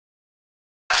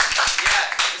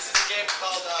name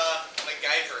called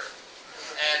MacGyver.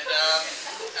 And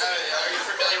are you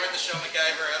familiar with the show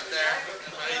MacGyver up there?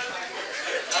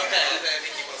 Okay, I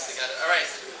think you mostly got it. All right,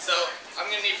 so I'm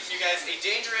going to need from you guys a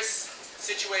dangerous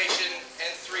situation and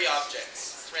 3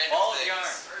 objects. Random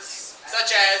things.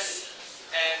 Such as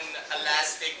an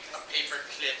elastic, a paper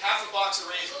clip, half a box of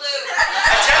raisins, a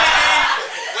jelly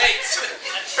bean. Wait,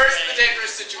 first the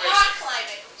dangerous situation. Rock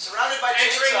climbing. Surrounded by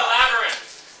entering a labyrinth.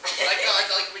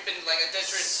 Like we've been like a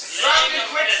dangerous. Trapped in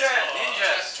quicksand.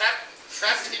 Ninjas.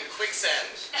 Trapped in quicksand.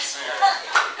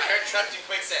 Trapped in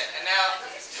quicksand. And now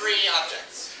 3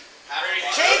 objects.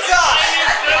 Chainsaw!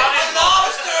 A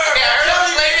lobster! Okay, I heard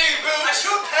a flaming boot. A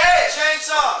toupee!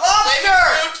 Chainsaw!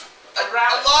 Lobster! A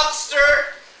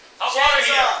lobster. A water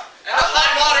heater. And a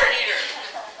hot water heater.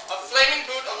 A flaming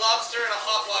boot, a lobster, and a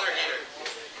hot water heater.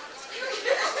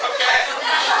 Okay.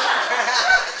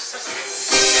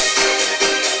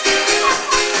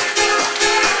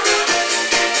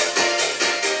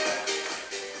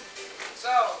 So,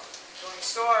 going to the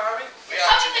store, are we? We are.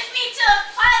 Coming with me to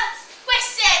Pilot's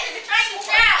quicksand and the trying to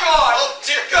drown. God! Oh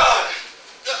dear God!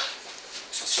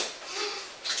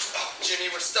 Jimmy,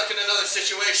 we're stuck in another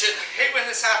situation. I hate when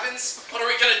this happens. What are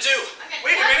we gonna do?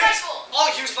 Wait a minute!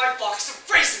 I'll use my box of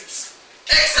raisins!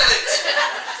 Excellent!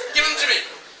 Give them to me.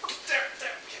 There.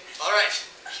 All right.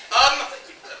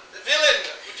 Villain,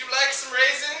 would you like some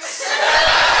raisins?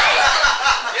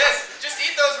 Yes, just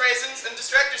eat those raisins and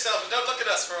distract yourself and don't look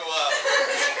at us for a while.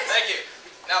 Thank you.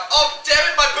 Now, oh damn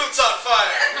it, my boot's on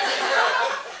fire.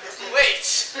 Wait.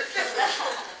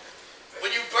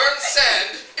 When you burn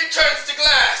sand, it turns to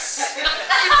glass.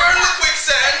 You burn the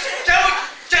quicksand.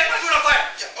 Get my boot on fire!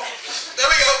 Oh, there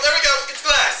we go, it's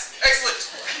glass. Excellent.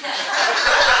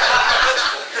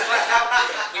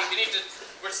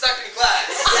 We're stuck in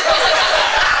glass.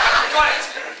 Got it!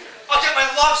 I'll get my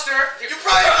lobster! You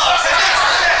brought your lobster.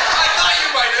 I thought you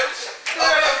might have.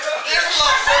 There's the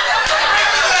lobster. Break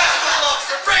the glass with the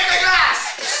lobster. Break the glass!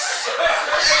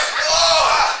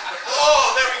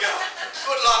 Oh, there we go.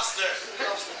 Good lobster.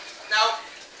 Now,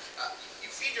 you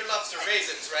feed your lobster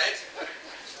raisins, right?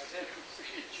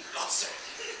 Lobster.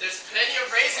 There's plenty of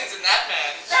raisins in that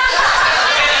man.